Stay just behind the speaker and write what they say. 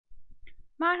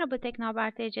Merhaba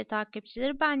Teknohaber TC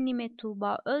takipçileri, ben Nimet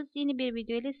Tuğba Öz. Yeni bir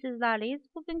video ile sizlerleyiz.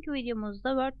 Bugünkü videomuzda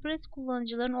WordPress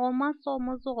kullanıcıların olmazsa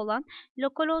olmazı olan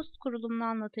LocalHost kurulumunu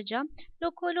anlatacağım.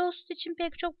 LocalHost için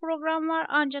pek çok program var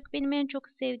ancak benim en çok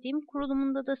sevdiğim,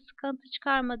 kurulumunda da sıkıntı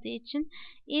çıkarmadığı için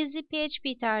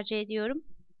EasyPHP tercih ediyorum.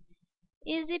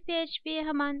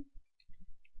 Hemen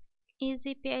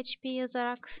EasyPHP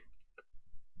yazarak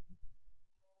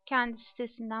kendi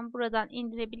sitesinden buradan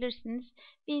indirebilirsiniz.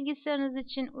 Bilgisayarınız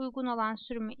için uygun olan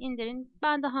sürümü indirin.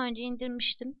 Ben daha önce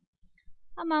indirmiştim.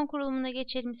 Hemen kurulumuna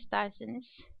geçelim isterseniz.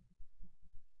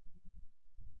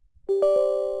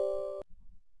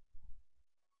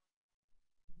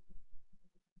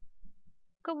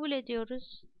 Kabul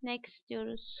ediyoruz. Next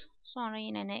diyoruz. Sonra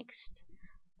yine next.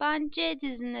 Ben C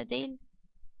dizinine değil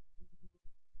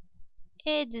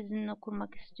E dizinine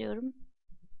kurmak istiyorum.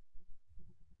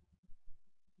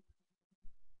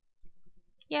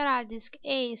 Yerel disk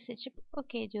E'yi seçip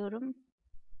OK diyorum.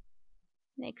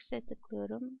 Next'e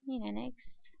tıklıyorum. Yine next.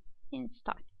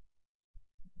 Install.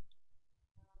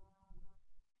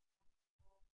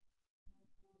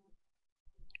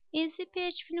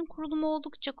 EasyPHP'nin kurulumu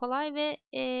oldukça kolay ve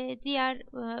diğer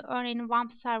örneğin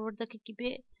WAMP serverdaki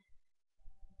gibi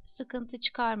sıkıntı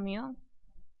çıkarmıyor.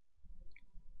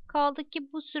 Kaldı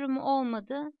ki bu sürümü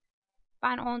olmadı.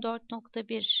 Ben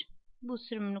 14.1 bu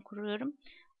sürümünü kuruyorum.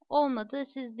 Olmadı.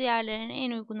 Siz diğerlerine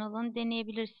en uygun olanı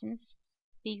deneyebilirsiniz.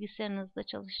 Bilgisayarınızda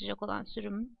çalışacak olan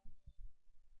sürümü.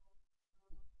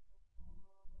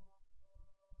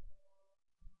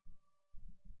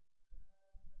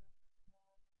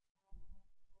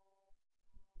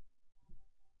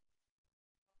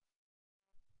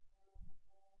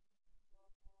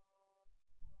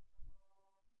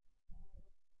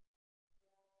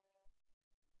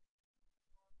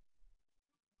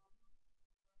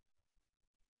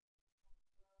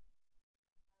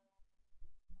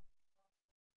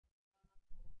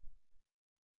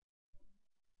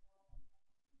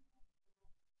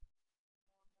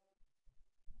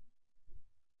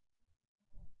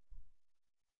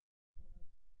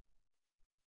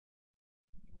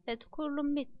 Evet,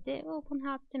 kurulum bitti. Open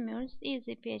Help demiyoruz.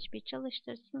 EasyPHP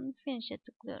çalıştırsın. Finish'e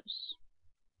tıklıyoruz.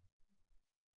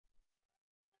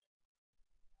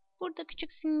 Burada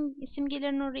küçük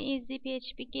simgelerin oraya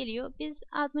EasyPHP geliyor. Biz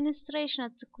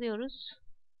Administration'a tıklıyoruz.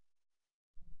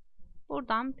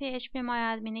 Buradan PHP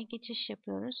geçiş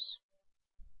yapıyoruz.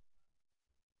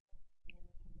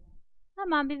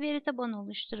 Hemen bir veri tabanı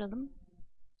oluşturalım.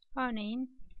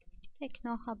 Örneğin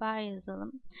Teknohaber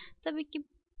yazalım. Tabii ki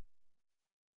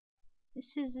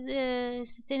siz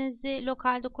sitenizi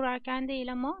lokalde kurarken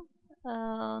değil ama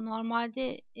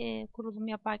normalde kurulum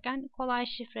yaparken kolay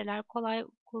şifreler, kolay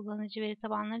kullanıcı veri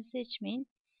tabanları seçmeyin.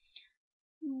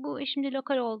 Bu şimdi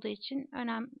lokal olduğu için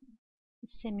önem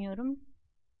istemiyorum.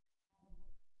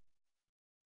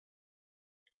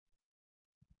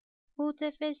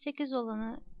 UTF-8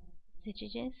 olanı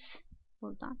seçeceğiz.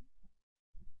 Buradan.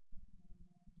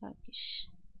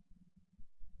 Turkish.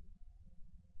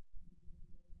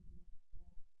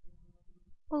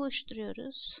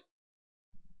 Oluşturuyoruz.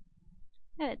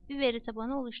 Evet, bir veri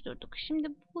tabanı oluşturduk. Şimdi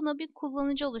buna bir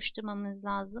kullanıcı oluşturmamız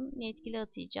lazım. Yetkili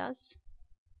atayacağız.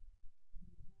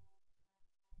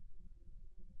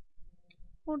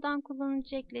 Buradan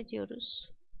kullanıcı ekle diyoruz.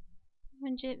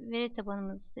 Önce veri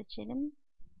tabanımızı seçelim.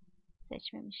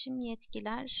 Seçmemişim.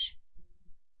 Yetkiler.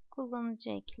 Kullanıcı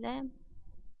ekle.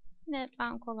 Yine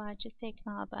ben kolayca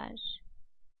Teknohaber.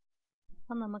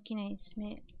 Ana makine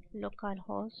ismi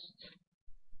LocalHost.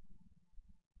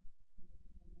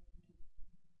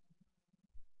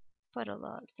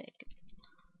 Parola tekrar.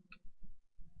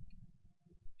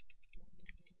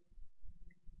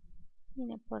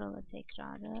 Yine parola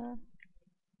tekrarı.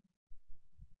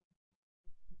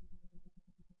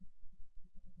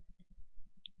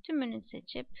 Tümünü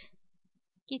seçip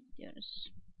git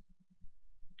diyoruz.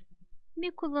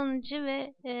 Bir kullanıcı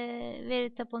ve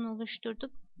veri tabanı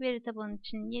oluşturduk. Veri tabanı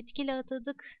için yetkili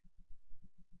atadık.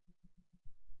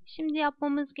 Şimdi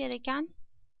yapmamız gereken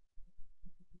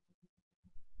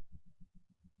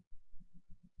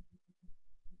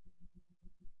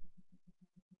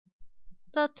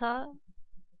data,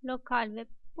 lokal ve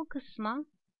bu kısma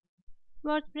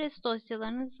WordPress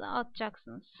dosyalarınızı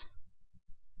atacaksınız.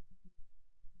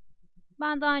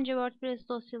 Ben daha önce WordPress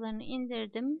dosyalarını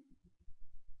indirdim.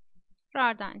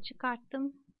 RAR'dan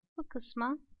çıkarttım. Bu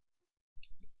kısma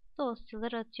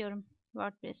dosyaları atıyorum.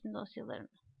 WordPress'in dosyalarını.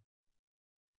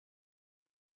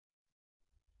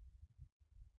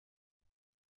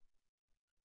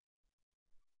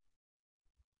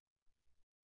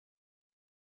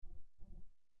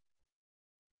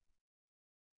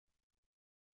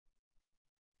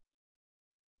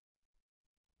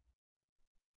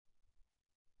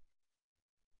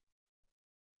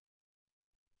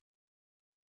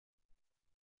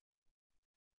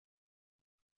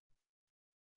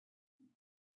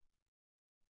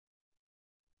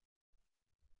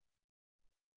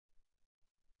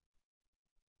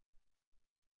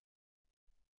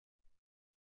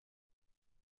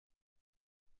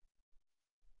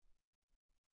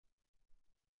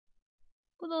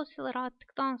 Bu dosyaları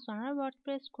attıktan sonra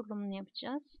WordPress kurulumunu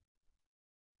yapacağız.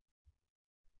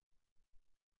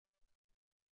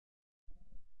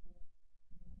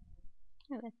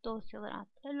 Evet, dosyaları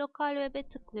attı. Lokal web'e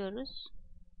tıklıyoruz.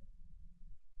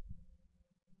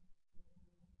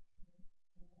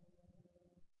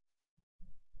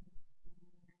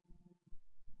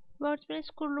 WordPress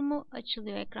kurulumu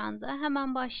açılıyor ekranda.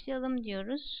 Hemen başlayalım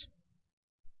diyoruz.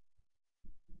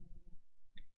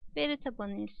 Veri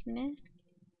tabanı ismi,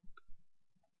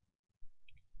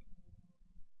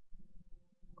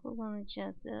 kullanıcı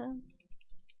adı,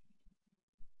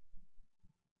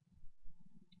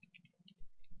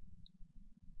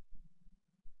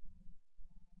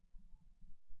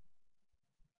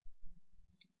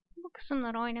 bu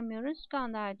kısımları oynamıyoruz.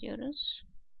 Gönder diyoruz.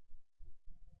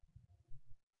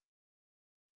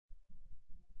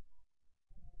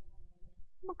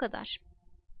 Bu kadar.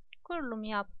 Kurulum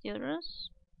yap diyoruz.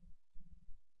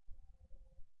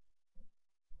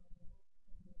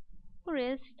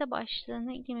 Buraya site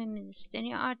başlığını girmemiz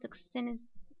isteniyor. Artık siteniz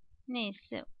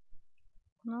neyse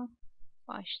bunu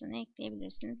başlığına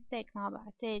ekleyebilirsiniz.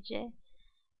 Teknohaber TC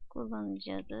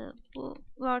kullanıcı adı. Bu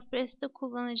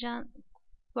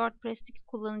WordPress'teki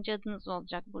kullanıcı adınız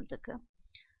olacak buradaki.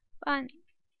 Ben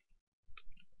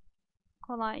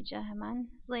kolayca hemen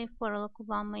zayıf parola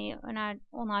kullanmayı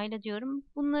onayla diyorum.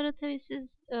 Bunları tabii siz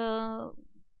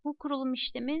bu kurulum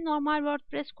işlemi normal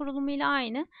WordPress kurulumu ile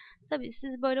aynı. Tabii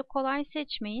siz böyle kolay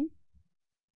seçmeyin.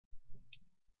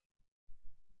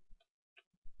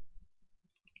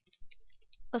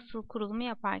 Asıl kurulumu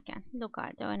yaparken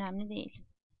lokalde önemli değil.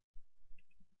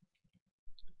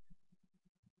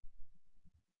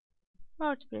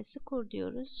 WordPress'i kur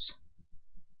diyoruz.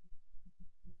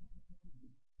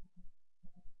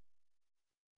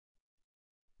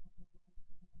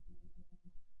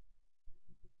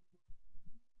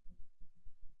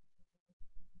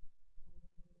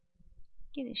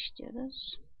 Giriş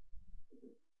diyoruz.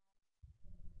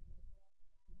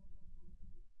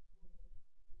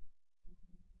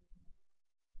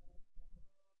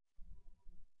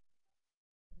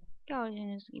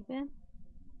 Gördüğünüz gibi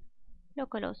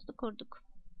LocalHost'u kurduk.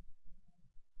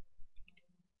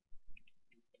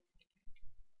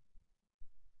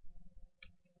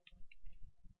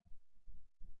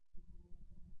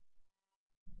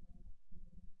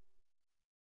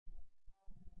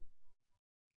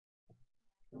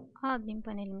 Admin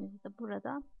panelimiz de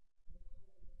burada.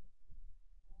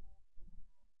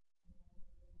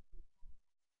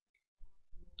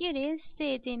 Geriye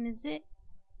site ID'mizi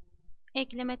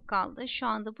eklemek kaldı. Şu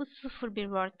anda bu 01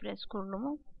 WordPress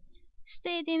kurulumu.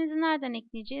 Site ID'mizi nereden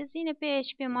ekleyeceğiz? Yine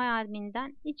PHP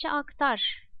MyAdmin'den içe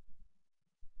aktar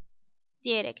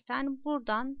diyerekten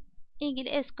buradan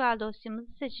ilgili SQL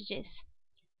dosyamızı seçeceğiz.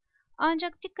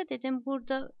 Ancak dikkat edin,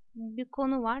 burada bir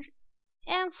konu var.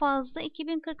 En fazla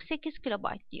 2048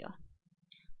 KB diyor.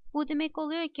 Bu demek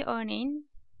oluyor ki örneğin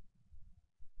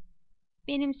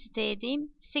benim site ID'm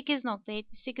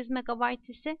 8.78 MB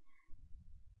ise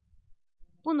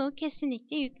bunu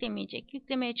kesinlikle yüklemeyecek.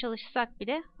 Yüklemeye çalışsak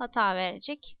bile hata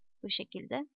verecek bu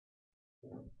şekilde.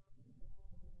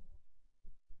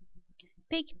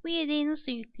 Peki bu yedeği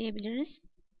nasıl yükleyebiliriz?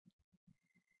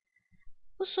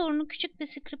 Bu sorunu küçük bir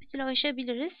script ile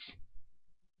aşabiliriz.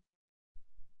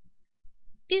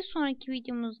 Bir sonraki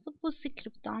videomuzda bu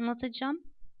script'i anlatacağım.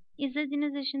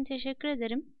 İzlediğiniz için teşekkür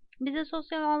ederim. Bizi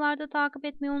sosyal ağlarda takip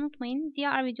etmeyi unutmayın.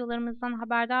 Diğer videolarımızdan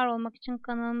haberdar olmak için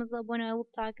kanalımıza abone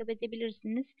olup takip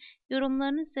edebilirsiniz.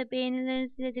 Yorumlarınız ve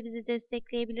beğenilerinizle de bizi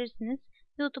destekleyebilirsiniz.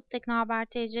 YouTube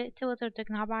Teknohaber.tc, Twitter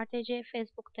Teknohaber.tc,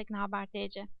 Facebook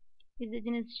Teknohaber.tc.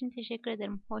 İzlediğiniz için teşekkür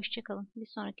ederim. Hoşça kalın. Bir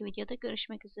sonraki videoda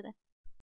görüşmek üzere.